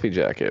recent. Fluffy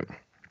jacket,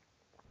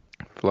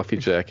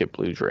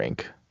 blue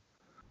drink.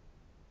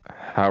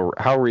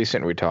 How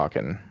recent are we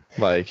talking?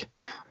 Like,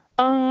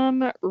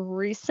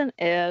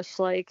 Recent-ish.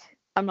 Like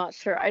I'm not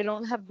sure. I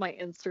don't have my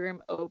Instagram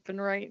open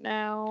right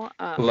now.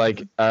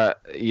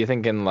 you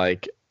thinking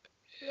like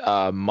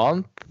a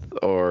month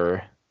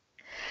or?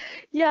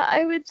 Yeah,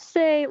 I would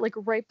say like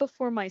right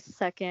before my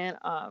second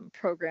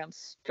program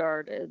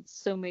started.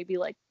 So maybe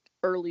like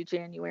early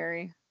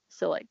January.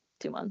 So like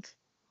 2 months.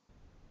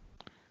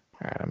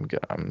 All right, I'm good.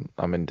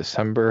 I'm in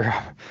December.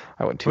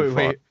 I went too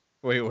far.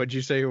 Wait, what'd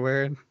you say you're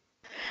wearing?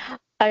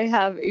 I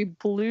have a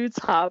blue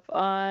top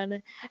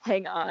on.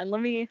 Hang on,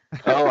 let me.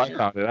 Oh, I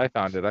found it. I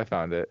found it.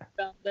 Found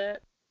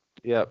it.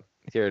 Yep,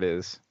 here it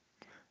is.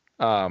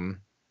 Um,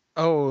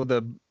 Oh,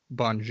 the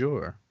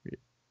Bonjour. Is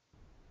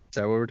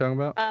that what we're talking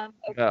about?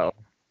 Okay. no,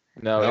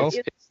 No?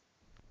 it's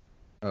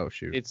Oh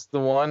shoot. it's the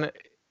one.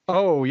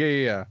 Oh,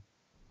 yeah.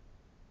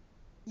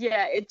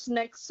 Yeah, it's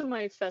next to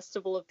my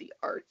Festival of the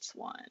Arts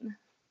one.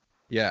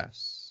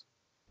 Yes.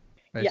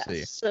 I Yes.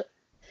 see. So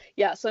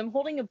I'm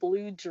holding a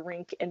blue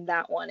drink in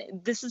that one.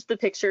 This is the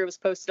picture. It was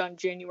posted on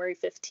January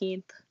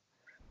 15th.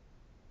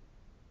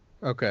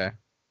 Okay.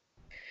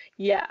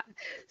 Yeah.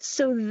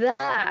 So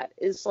that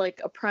is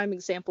like a prime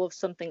example of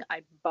something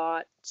I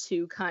bought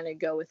to kind of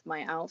go with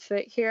my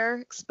outfit here,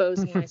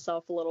 exposing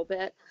myself a little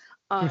bit.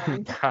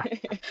 Um,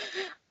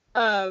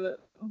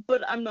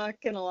 but I'm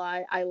not gonna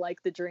lie, I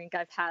like the drink.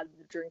 I've had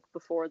the drink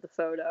before the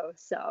photo,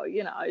 so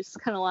it's just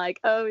kind of like,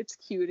 oh, it's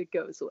cute. It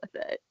goes with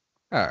it.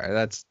 All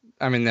right.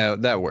 I mean,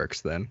 that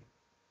works then.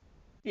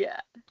 Yeah.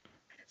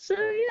 So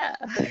yeah.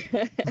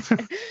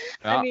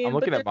 I'm But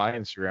looking at my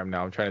Instagram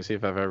now. I'm trying to see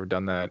if I've ever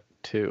done that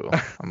too.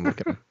 I'm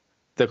looking.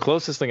 The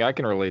closest thing I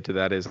can relate to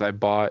that is I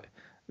bought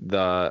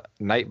the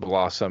Night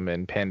Blossom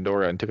in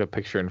Pandora and took a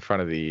picture in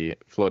front of the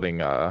floating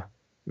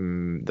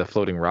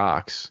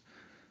rocks.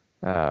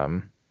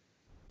 No,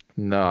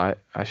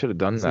 I should have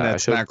done that.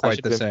 That's not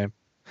quite the same.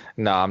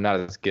 No, I'm not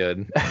as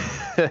good.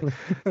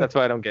 That's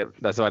why I don't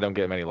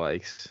get many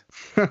likes.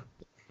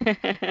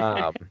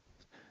 No,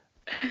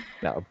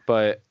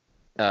 but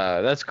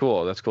that's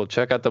cool. That's cool.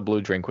 Check out the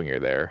blue drink when you're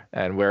there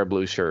and wear a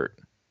blue shirt.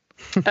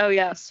 Oh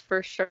yes,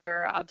 for sure,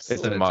 It's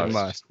absolutely. a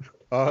must.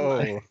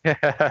 Oh.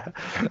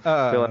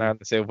 Feeling on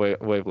the same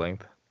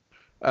wavelength.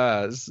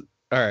 All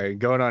right,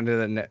 going on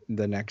to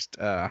the next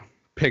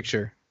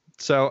picture.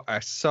 So I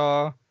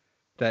saw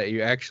that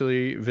you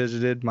actually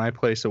visited my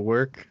place of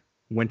work,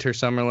 Winter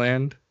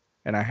Summerland,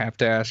 and I have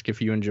to ask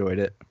if you enjoyed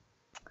it.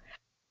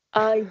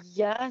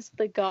 Yes,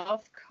 the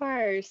golf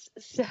course.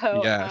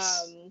 So,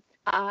 Yes.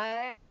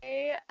 I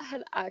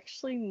had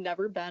actually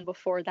never been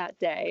before that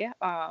day.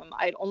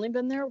 I'd only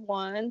been there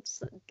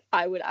once.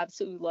 I would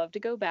absolutely love to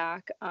go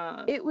back.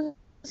 It was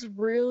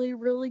really,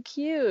 really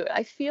cute.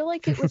 I feel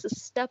like it was a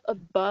step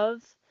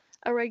above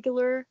a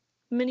regular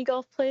mini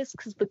golf place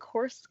because the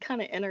course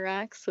kind of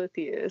interacts with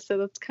you. So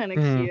that's kind of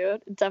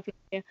cute.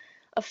 Definitely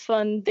a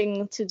fun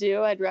thing to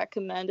do. I'd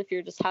recommend if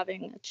you're just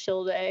having a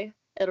chill day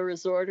at a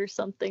resort or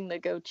something to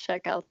go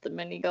check out the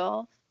mini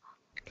golf.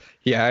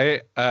 Yeah,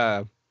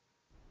 I'm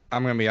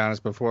gonna be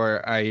honest.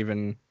 Before I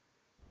even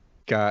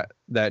got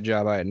that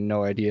job, I had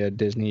no idea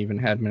Disney even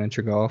had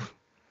miniature golf.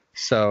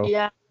 So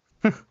Yeah.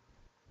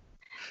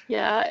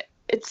 Yeah,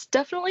 it's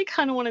definitely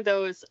kind of one of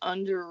those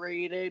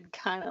underrated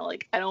kind of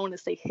like, I don't want to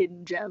say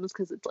hidden gems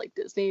because it's like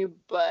Disney,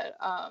 but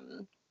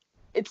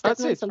it's I'd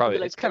say definitely it's something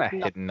that it's kind of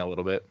hidden a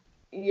little bit.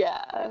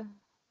 Yeah.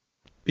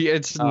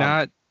 it's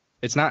not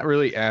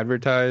really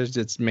advertised.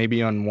 It's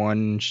maybe on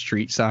one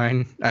street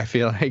sign, I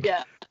feel like.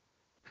 Yeah.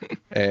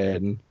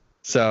 And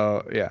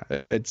so yeah,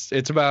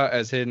 it's about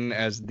as hidden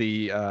as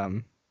the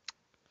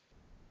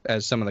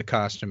as some of the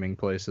costuming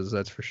places,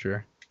 that's for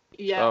sure.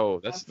 Yeah. Oh,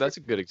 that's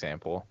a good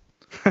example.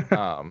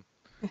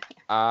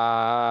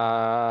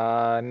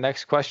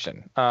 Next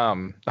question.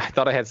 I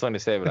thought I had something to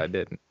say, but I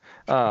didn't.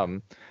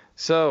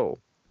 So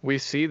we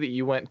see that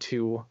you went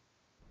to,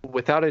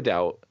 without a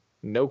doubt,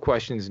 no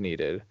questions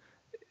needed,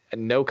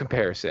 and no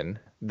comparison,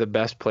 the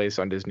best place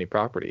on Disney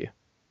property,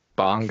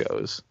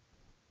 Bongos.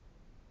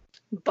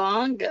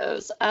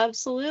 Bongos,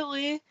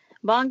 absolutely.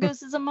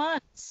 Bongos is a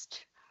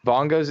must.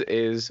 Bongos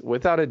is,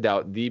 without a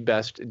doubt, the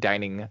best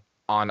dining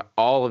on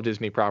all of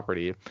Disney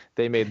property.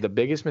 They made the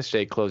biggest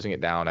mistake closing it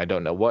down. I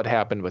don't know what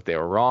happened, but they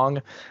were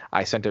wrong.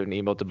 I sent an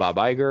email to Bob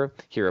Iger.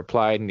 He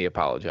replied and he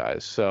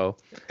apologized. So,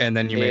 and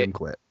then you made him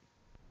quit.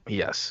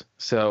 Yes.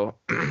 So,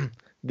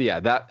 yeah,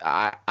 that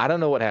I don't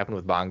know what happened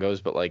with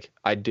Bongos, but like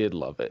I did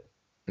love it,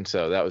 and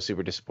so that was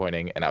super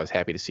disappointing. And I was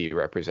happy to see you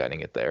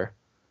representing it there.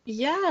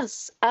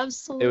 Yes,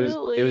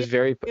 absolutely. It was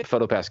very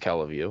PhotoPass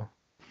of you.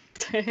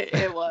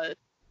 It was.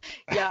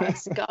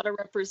 Yes, gotta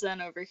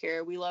represent over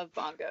here. We love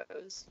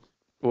Bongos.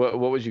 What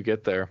would you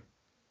get there?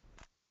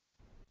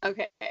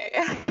 Okay.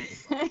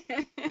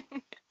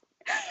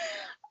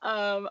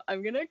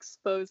 I'm gonna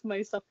expose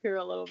myself here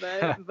a little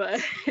bit,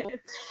 but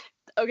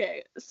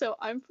okay, so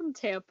I'm from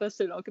Tampa,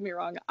 so don't get me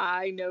wrong.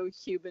 I know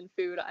Cuban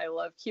food. I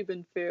love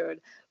Cuban food,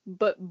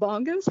 but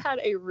Bongos had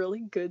a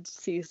really good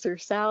Caesar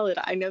salad.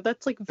 I know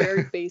that's like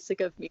very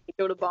basic of me to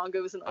go to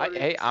Bongos and order.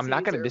 Hey, I'm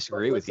not gonna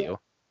disagree with you.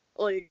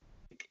 Like,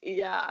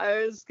 yeah,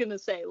 I was gonna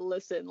say,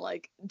 listen,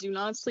 like, do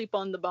not sleep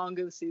on the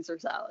Bongo Caesar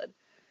salad.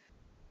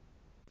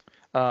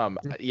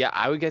 Yeah,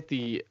 I'd get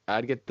the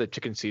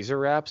chicken Caesar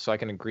wrap, so I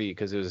can agree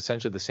because it was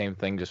essentially the same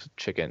thing, just with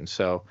chicken.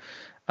 So,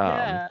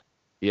 yeah,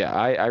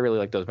 I really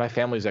like those. My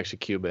family's actually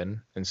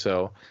Cuban, and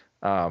so,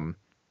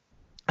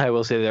 I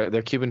will say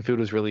their Cuban food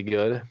was really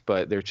good,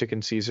 but the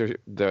chicken Caesar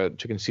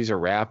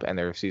wrap and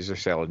their Caesar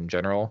salad in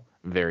general,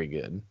 very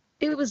good.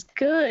 It was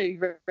good,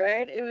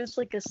 right? It was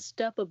like a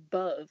step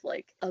above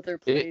like other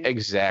places.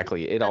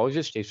 Exactly. It always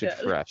just tasted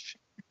fresh.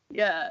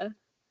 Yeah.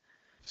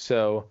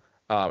 So,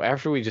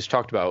 after we just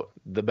talked about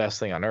the best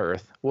thing on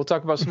earth, we'll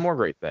talk about some more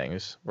great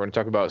things. We're going to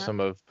talk about some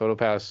of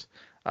PhotoPass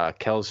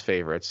Kel's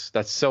favorites.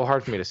 That's so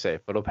hard for me to say,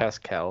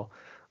 PhotoPass Kel.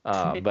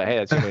 But hey,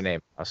 that's your new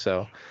name.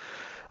 So,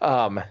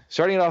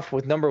 Starting off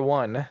with number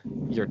one,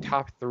 your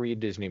top 3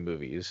 Disney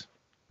movies.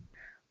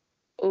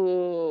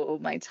 Oh,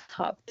 my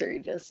top 3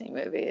 Disney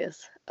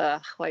movies.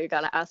 Why you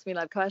gotta ask me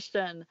that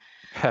question?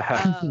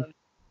 Um,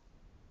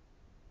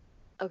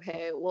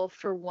 okay, well,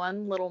 for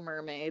one, Little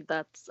Mermaid,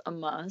 that's a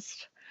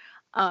must.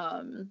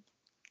 Um,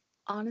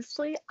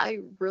 Honestly, I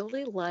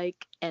really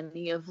like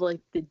any of like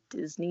the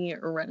Disney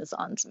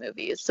Renaissance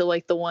movies. So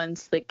like the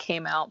ones that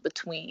came out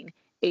between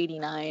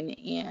 89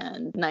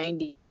 and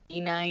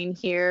 99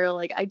 here.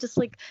 Like I just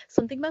like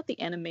something about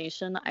the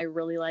animation I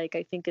really like.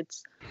 I think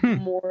it's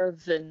more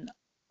of an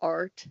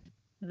art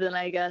than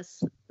I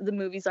guess the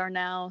movies are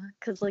now.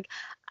 Cause like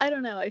I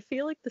don't know, I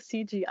feel like the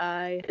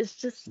CGI is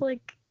just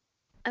like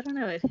I don't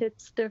know, it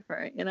hits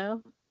different, you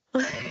know?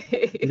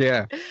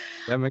 Yeah,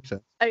 that makes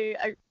sense.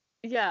 I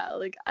yeah,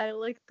 like I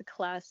like the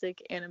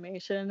classic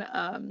animation.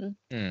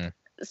 Hmm.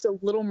 So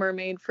Little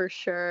Mermaid for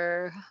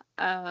sure.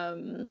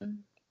 Um,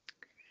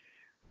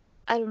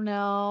 I don't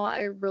know.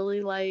 I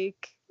really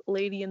like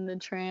Lady and the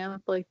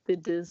Tramp. Like the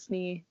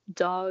Disney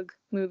dog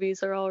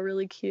movies are all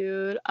really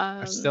cute.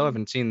 I still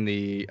haven't seen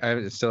the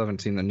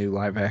new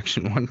live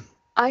action one.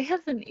 I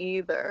haven't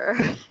either.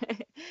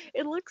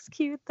 It looks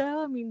cute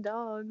though. I mean,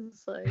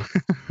 dogs like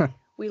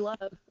we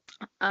love.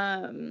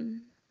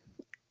 Um,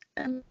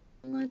 and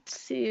let's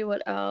see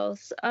what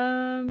else.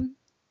 I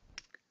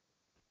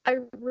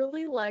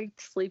really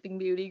liked Sleeping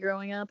Beauty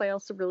growing up. I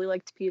also really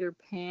liked Peter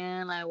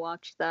Pan. I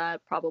watched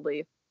that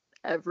probably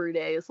every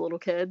day as a little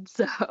kid,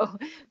 so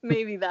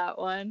maybe that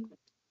one.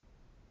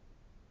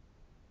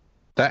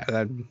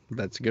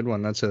 That's a good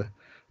one. A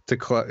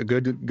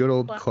good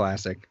old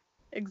classic.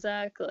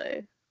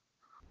 Exactly.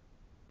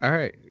 All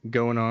right,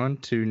 going on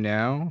to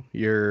now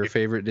your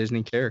favorite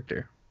Disney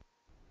character.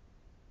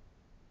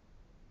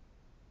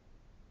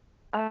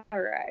 All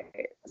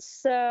right.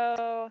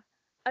 So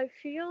I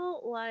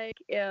feel like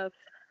if,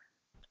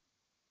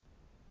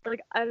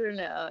 like, I don't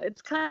know,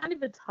 it's kind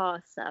of a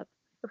toss up.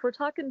 If we're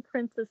talking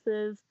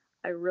princesses,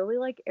 I really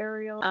like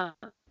Ariel.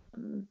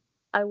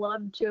 I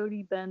love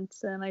Jodie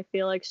Benson. I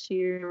feel like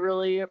she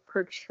really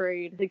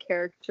portrayed the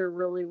character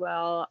really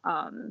well.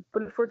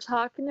 But if we're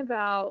talking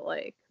about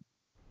like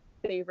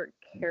favorite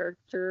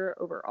character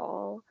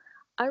overall,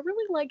 I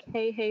really like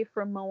Hey Hey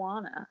from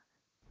Moana.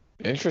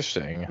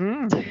 Interesting.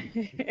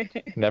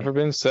 Mm. Never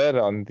been said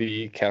on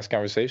the cast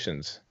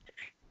conversations.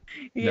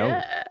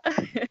 Yeah.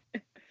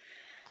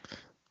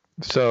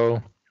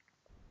 So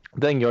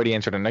then you already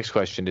answered the next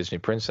question, Disney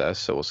Princess,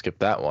 so we'll skip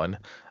that one.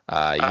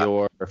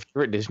 Your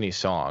favorite Disney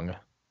song?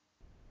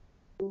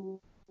 Ooh.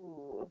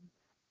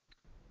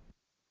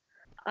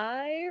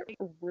 I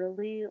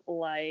really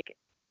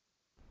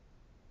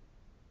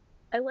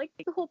I like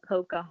the whole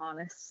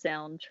Pocahontas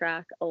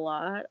soundtrack a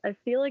lot. I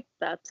feel like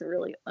that's a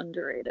really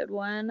underrated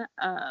one.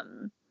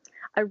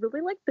 I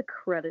really like the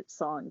credit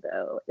song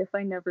though, If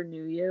I Never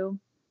Knew You.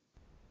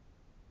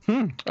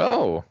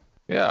 Oh,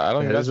 yeah, I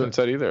don't think That that's is been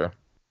said either.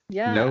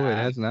 Yeah. No, it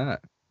has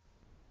not.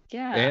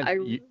 Yeah, And I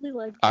really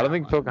like I that don't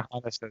think one.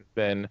 Pocahontas has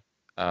been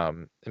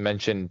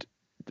mentioned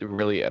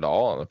really at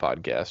all on the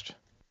podcast.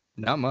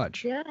 Not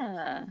much.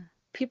 Yeah.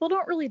 People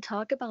don't really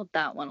talk about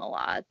that one a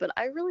lot, but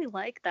I really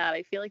like that.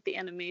 I feel like the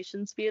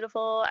animation's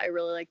beautiful. I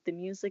really like the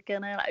music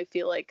in it. I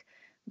feel like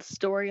the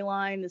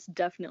storyline is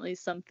definitely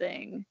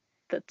something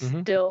that's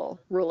still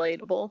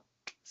relatable.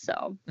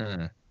 So,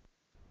 Mm,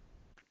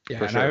 Yeah,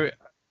 for and sure.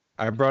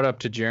 I brought up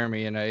to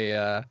Jeremy in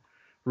a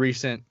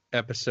recent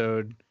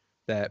episode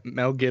that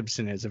Mel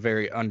Gibson is a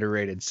very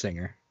underrated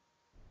singer.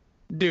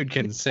 Dude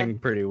can sing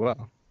pretty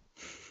well.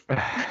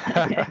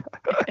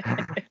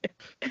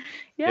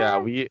 Yeah, yeah.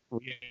 we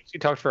actually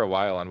talked for a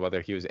while on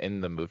whether he was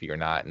in the movie or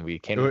not, and we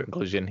came to the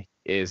conclusion he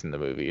is in the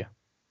movie.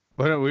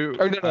 But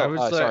Or I no, was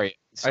like, sorry,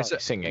 I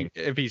said singing.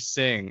 if he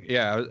sing,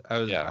 yeah,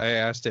 Yeah. I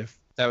asked if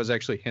that was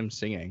actually him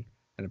singing,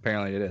 and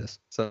apparently it is.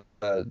 So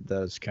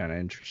that's kind of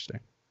interesting.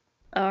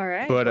 All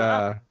right. But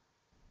wow.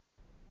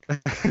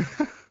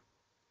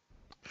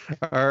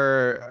 what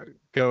are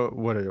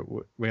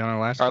we on our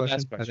last Our question?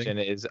 last question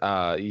is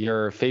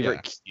your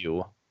favorite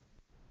cue.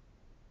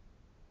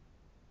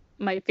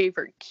 My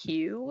favorite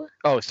cue.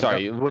 Oh,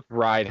 sorry. What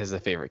ride has the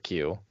favorite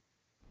queue?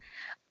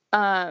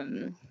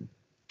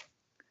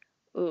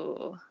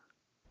 Ooh.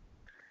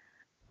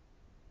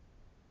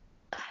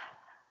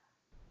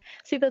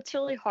 See, that's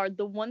really hard.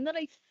 The one that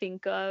I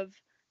think of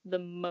the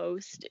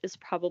most is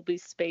probably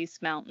Space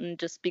Mountain,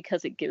 just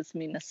because it gives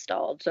me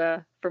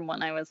nostalgia from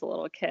when I was a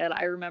little kid.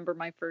 I remember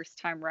my first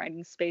time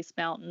riding Space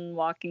Mountain,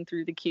 walking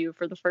through the queue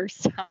for the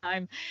first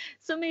time.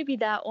 So maybe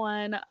that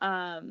one.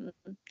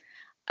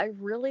 I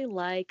really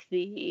like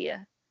the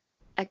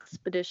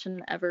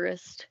Expedition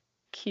Everest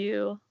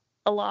queue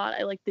a lot.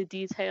 I like the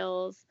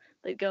details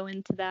that go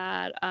into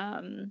that.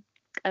 I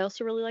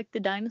also really like the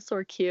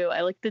dinosaur queue.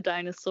 I like the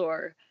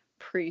dinosaur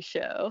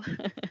pre-show.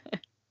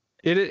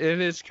 It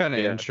is kind of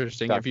Yeah,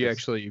 interesting if you Doctor.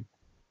 actually,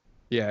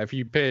 if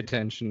you pay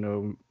attention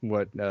to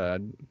what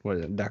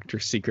is it, Dr.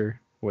 Seeker,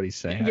 what he's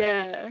saying.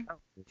 Yeah.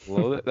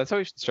 Well, that's how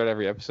we should start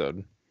every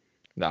episode.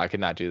 No, I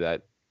could not do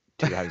that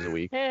 2 times a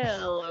week.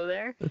 Hello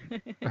there.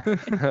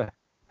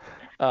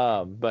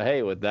 But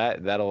hey, with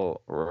that,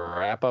 that'll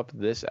wrap up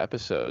this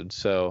episode.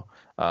 So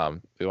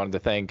we wanted to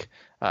thank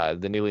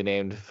the newly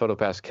named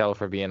PhotoPass Kel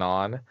for being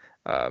on.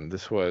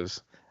 This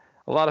was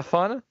a lot of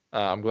fun.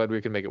 I'm glad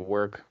we could make it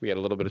work. We had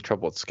a little bit of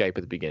trouble with Skype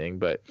at the beginning,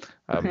 but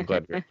I'm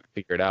glad we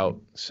figured it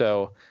out.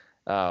 So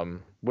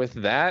with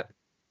that,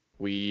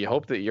 we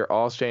hope that you're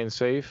all staying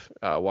safe,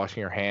 washing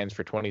your hands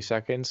for 20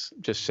 seconds.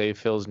 Just say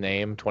Phil's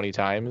name 20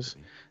 times,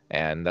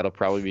 and that'll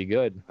probably be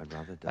good.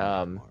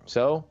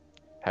 So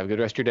have a good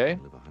rest of your day,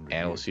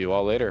 and we'll see you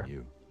all later.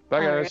 Bye,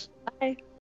 All guys. right. Bye.